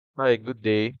Hi, good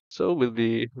day. So we'll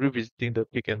be revisiting the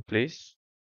pick and place,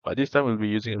 but this time we'll be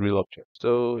using a real object.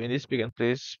 So in this pick and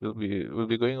place, we'll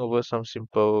be going over some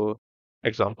simple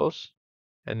examples,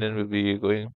 and then we'll be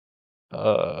going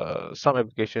some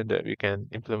application that we can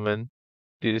implement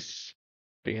this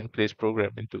pick and place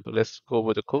program into. So let's go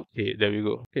over the code. Okay, there we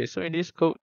go. Okay, so in this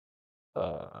code,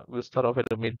 we'll start off at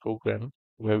the main program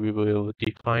where we will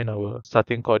define our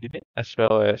starting coordinate as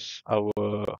well as our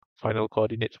final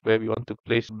coordinates where we want to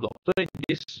place the block. So in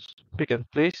this pick and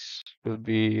place will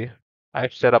be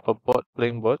I've set up a board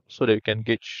playing board so that we can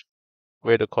gauge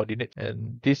where the coordinate,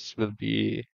 and this will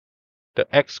be the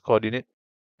x coordinate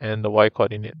and the y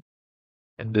coordinate,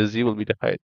 and the z will be the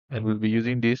height. And we'll be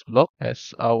using this block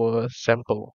as our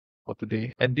sample for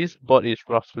today. And this board is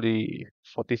roughly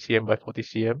 40 cm by 40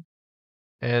 cm.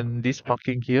 And this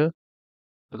marking here,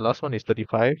 the last one is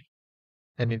 35,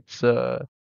 and it's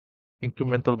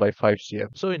incremental by 5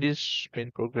 cm. So in this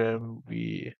main program,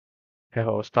 we have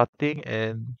our starting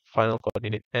and final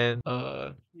coordinate. And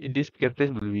in this pick and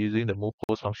place, we'll be using the move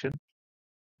post function,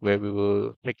 where we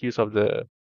will make use of the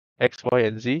x, y,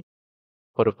 and z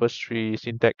for the first three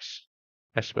syntax,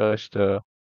 as well as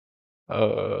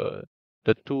uh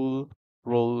the tool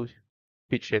roll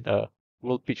pitch and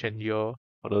roll pitch and yaw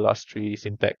for the last three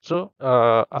syntax. So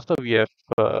after we have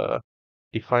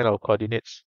define our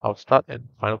coordinates, our start and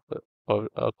final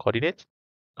coordinates,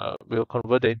 we'll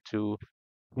convert it into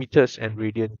meters and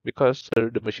radians because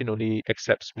the machine only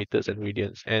accepts meters and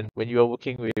radians. And when you are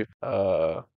working with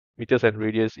meters and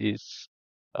radians, is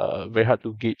very hard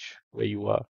to gauge where you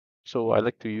are. So I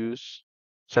like to use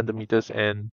centimeters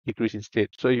and degrees instead.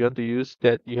 So you want to use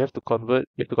that, you have to convert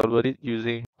it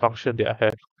using function that I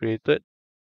have created.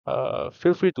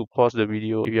 Feel free to pause the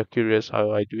video if you're curious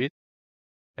how I do it,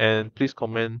 and please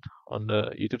comment on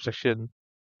the YouTube section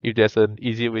if there's an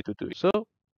easier way to do it. So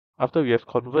after we have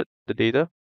convert the data,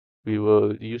 we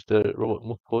will use the robot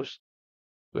move post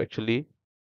to actually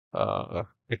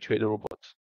actuate the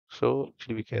robots. So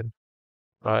actually we can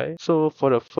try. So for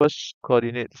the first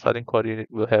coordinate, starting coordinate,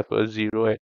 we'll have a 0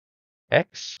 at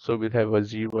x. So we'll have a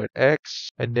 0 at x,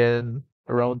 and then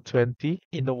around 20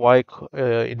 in the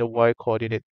in the y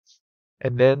coordinate,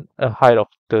 and then a height of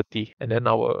 30. And then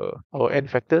our n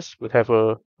factors will have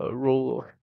a row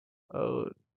Uh,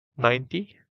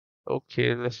 90.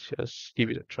 Okay, let's just give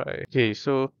it a try. Okay,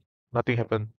 so nothing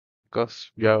happened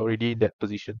because we are already in that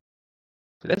position.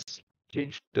 Let's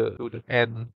change the to the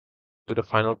end to the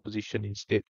final position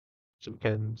instead, so we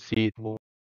can see it move.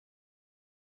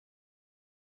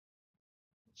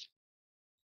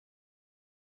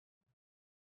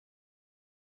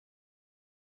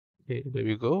 Okay, there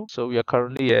we go. So we are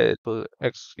currently at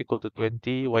x equal to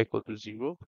 20, y equal to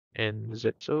 0, and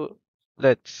z. So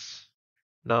let's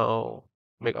now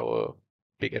make our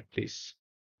pick and place.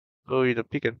 So in the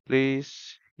pick and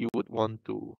place, you would want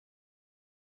to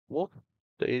move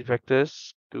the in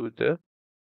vectors to the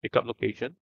pickup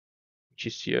location, which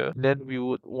is here. And then we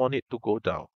would want it to go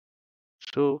down.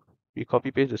 So we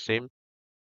copy paste the same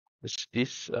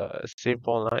this same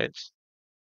four lines,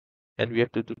 and we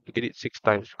have to duplicate it 6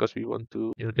 times because we want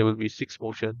to, there will be 6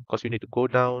 motion because we need to go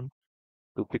down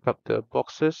to pick up the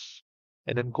boxes,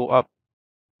 and then go up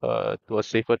to a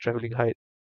safer traveling height,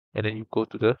 and then you go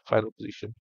to the final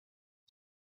position.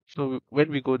 So when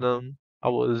we go down,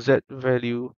 our z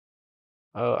value,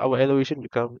 our elevation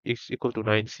is equal to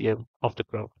 9 cm off the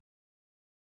ground.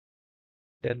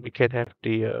 Then we can have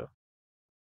the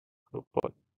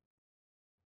robot.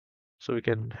 So we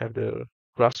can have the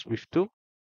grasp with 2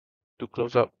 to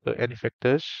close up the n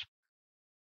factors,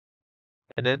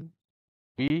 and then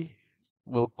we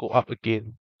will go up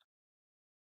again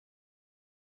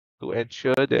to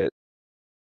ensure that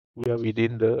we are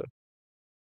within the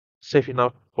safe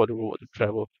enough for the robot to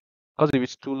travel. Because if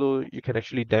it's too low, you can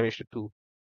actually damage the tool.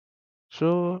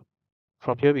 So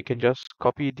from here, we can just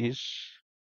copy these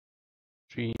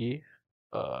three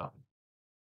uh,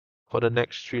 for the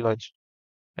next 3 lines,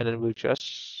 and then we'll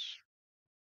just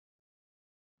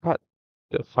cut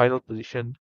the final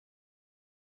position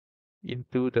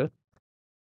into the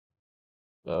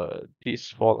these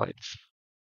 4 lines.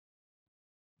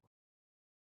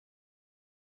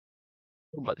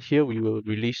 But here we will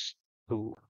release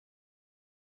 2.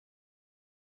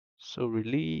 So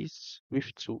release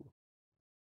with 2.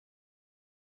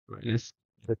 Right, let's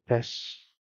the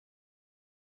test.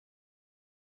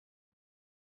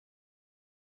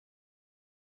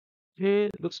 Okay,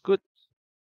 looks good.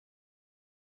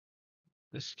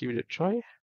 Let's give it a try.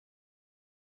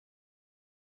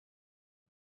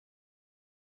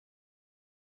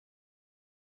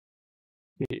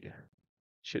 Okay,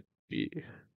 should be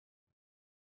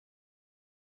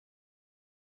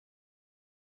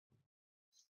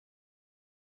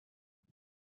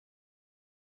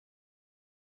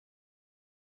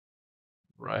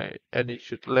right? And it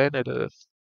should land at a,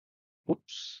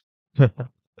 oops. All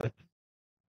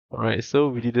right, so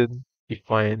we didn't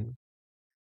define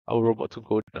our robot to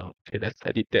go down. Okay, let's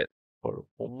edit that for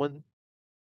a moment.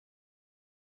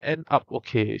 And up,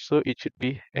 okay, so it should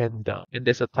be and down. And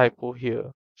there's a typo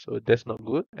here, so that's not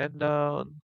good. And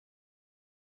down,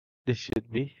 this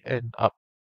should be and up.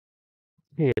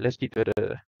 Okay, let's give it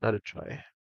another try.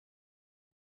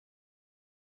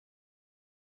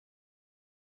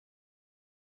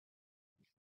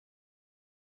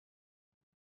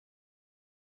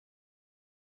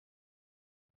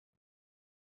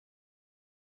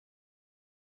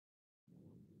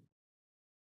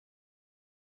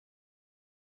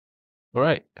 All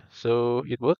right, so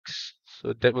it works.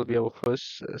 So that will be our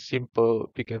first simple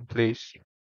pick and place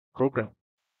program.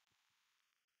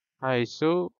 Hi,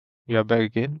 so we are back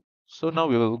again. So now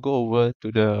we will go over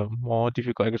to the more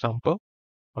difficult example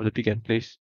of the pick and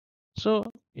place.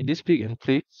 So in this pick and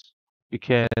place, we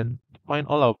can find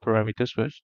all our parameters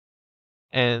first.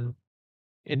 And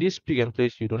in this pick and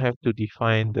place, you don't have to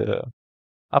define the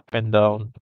up and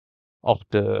down of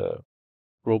the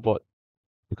robot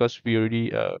because we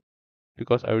already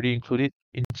because I already included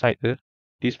inside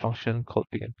this function called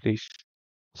pick and place.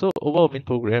 So overall main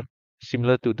program,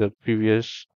 similar to the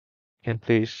previous pick and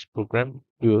place program,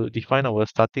 we will define our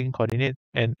starting coordinate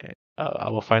and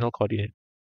our final coordinate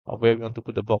of where we want to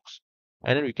put the box.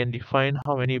 And then we can define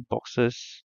how many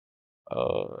boxes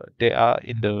there are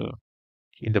in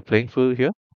the playing field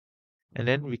here. And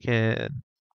then we can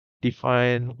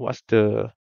define what's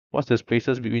the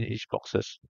spaces between each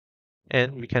boxes.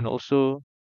 And we can also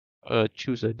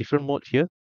choose a different mode here.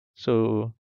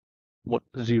 So mode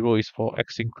 0 is for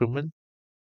X increment,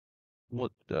 mode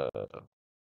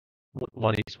mode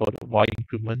 1 is for the Y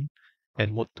increment,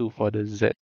 and mode 2 for the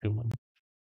Z increment.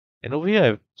 And over here I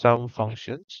have some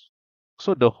functions.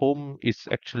 So the home is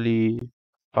actually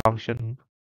function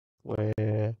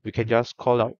where we can just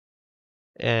call out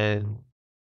and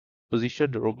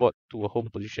position the robot to a home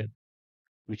position,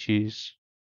 which is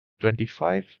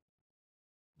 25,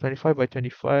 25 by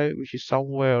 25, which is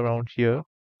somewhere around here.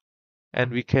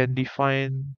 And we can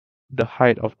define the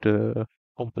height of the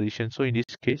home position. So in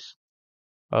this case,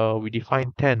 we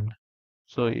define 10.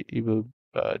 So it will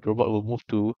the robot will move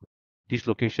to this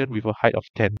location with a height of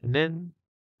 10. And then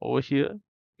over here,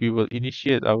 we will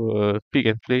initiate our pick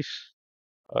and place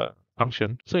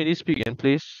function. So in this pick and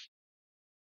place,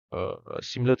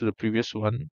 similar to the previous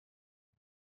one,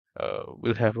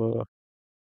 we'll have a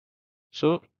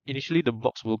so initially the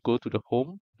box will go to the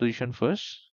home position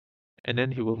first, and then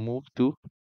he will move to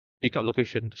pickup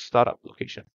location, startup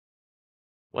location.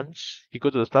 Once he go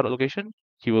to the startup location,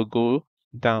 he will go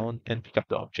down and pick up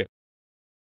the object.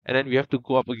 And then we have to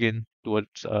go up again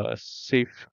towards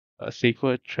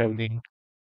safer traveling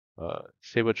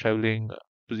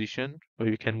position where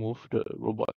we can move the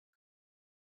robot.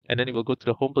 And then it will go to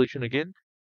the home position again,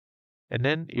 and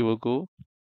then it will go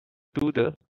to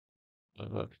the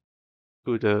uh,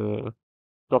 to the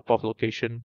drop-off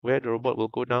location where the robot will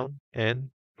go down and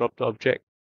drop the object,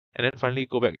 and then finally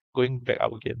going back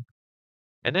up again.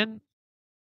 And then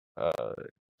uh,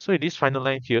 so in this final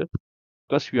line here,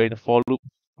 because we are in a for loop,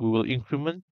 we will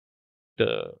increment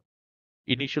the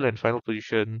initial and final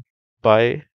position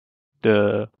by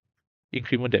the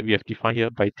increment that we have defined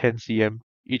here by 10 cm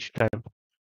each time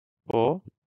for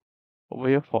over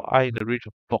here for I in the range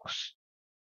of box.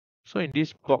 So in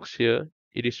this box here,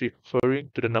 it is referring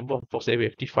to the number of boxes that we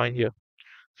have defined here.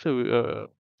 So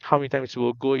how many times it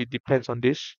will go, it depends on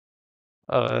this.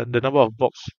 The number of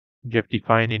box you have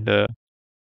defined in the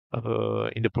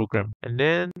program. And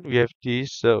then we have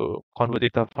this convert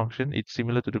data function. It's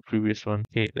similar to the previous one.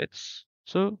 Okay,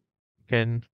 so we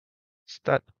can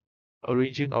start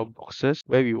arranging our boxes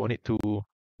where we want it to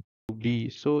be.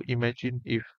 So imagine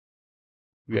if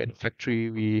we are in a factory,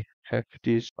 we have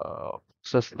this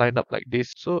boxes lined up like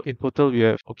this. So in total we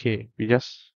have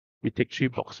we take 3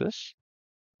 boxes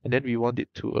and then we want it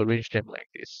to arrange them like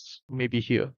this. Maybe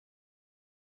here.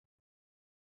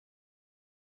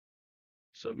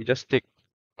 So we just take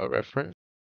a reference.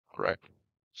 Alright.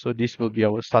 So this will be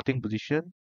our starting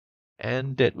position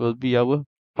and that will be our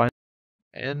final,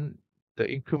 and the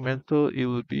incremental, it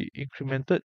will be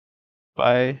incremented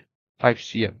by 5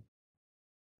 cm.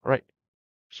 Right.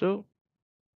 So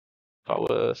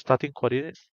our starting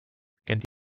coordinates can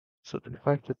so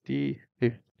 25, 30,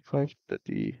 55,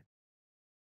 30,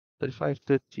 35,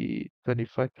 30,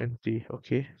 25, 20.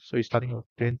 Okay, so it's starting with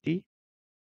 20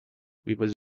 with a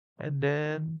z, and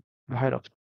then the height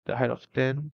of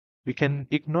 10. We can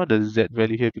ignore the z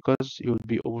value here because it will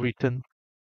be overwritten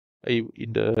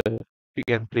in the pick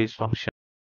and place function.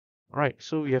 Right,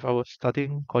 so we have our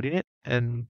starting coordinate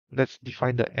and let's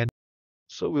define the end.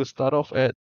 So we'll start off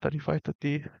at 35,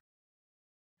 30,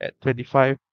 at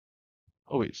 25.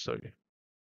 Oh wait, sorry.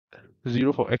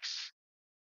 0 for x,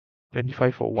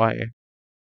 25 for y.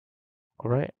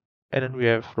 Alright. And then we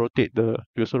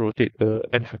also rotate the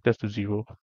n factors to 0.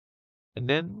 And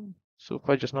then so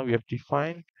far just now we have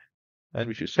defined and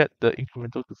we should set the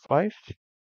incremental to 5.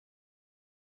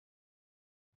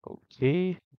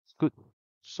 Okay, good.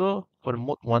 So for the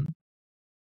mode 1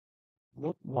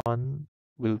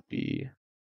 will be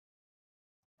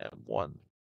m1.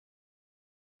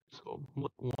 So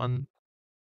mode 1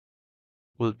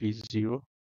 will be 0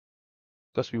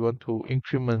 because we want to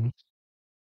increment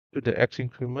to the x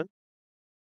increment.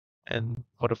 And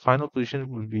for the final position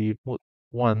will be mode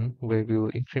 1 where we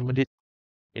will increment it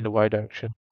in the y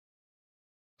direction.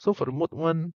 So for the mode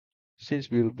 1,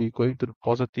 since we'll be going to the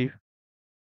positive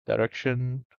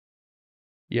direction,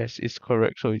 yes, it's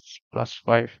correct. So it's plus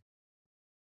 5.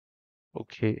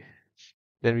 Okay.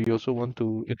 Then we also want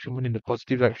to increment in the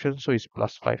positive direction, so it's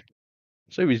plus 5.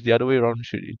 So if it's the other way around,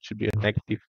 it should be a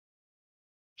negative.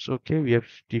 So okay, we have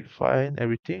defined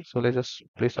everything. So let's just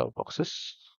place our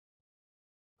boxes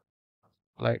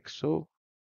like so.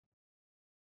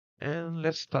 And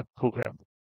let's start program.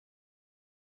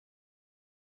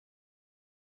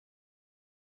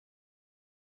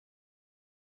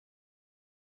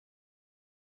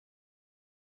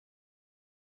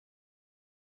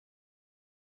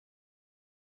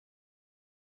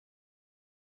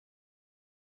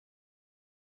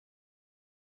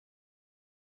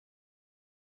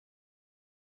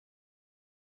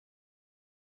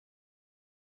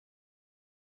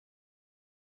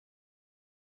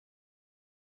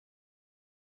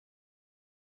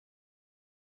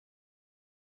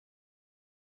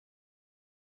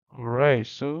 Alright,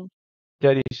 so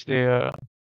that is how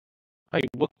it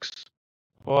works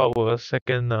for our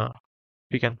second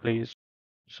pick and place.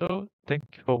 So thank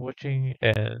you for watching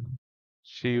and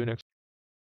see you next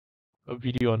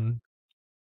video on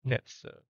nets.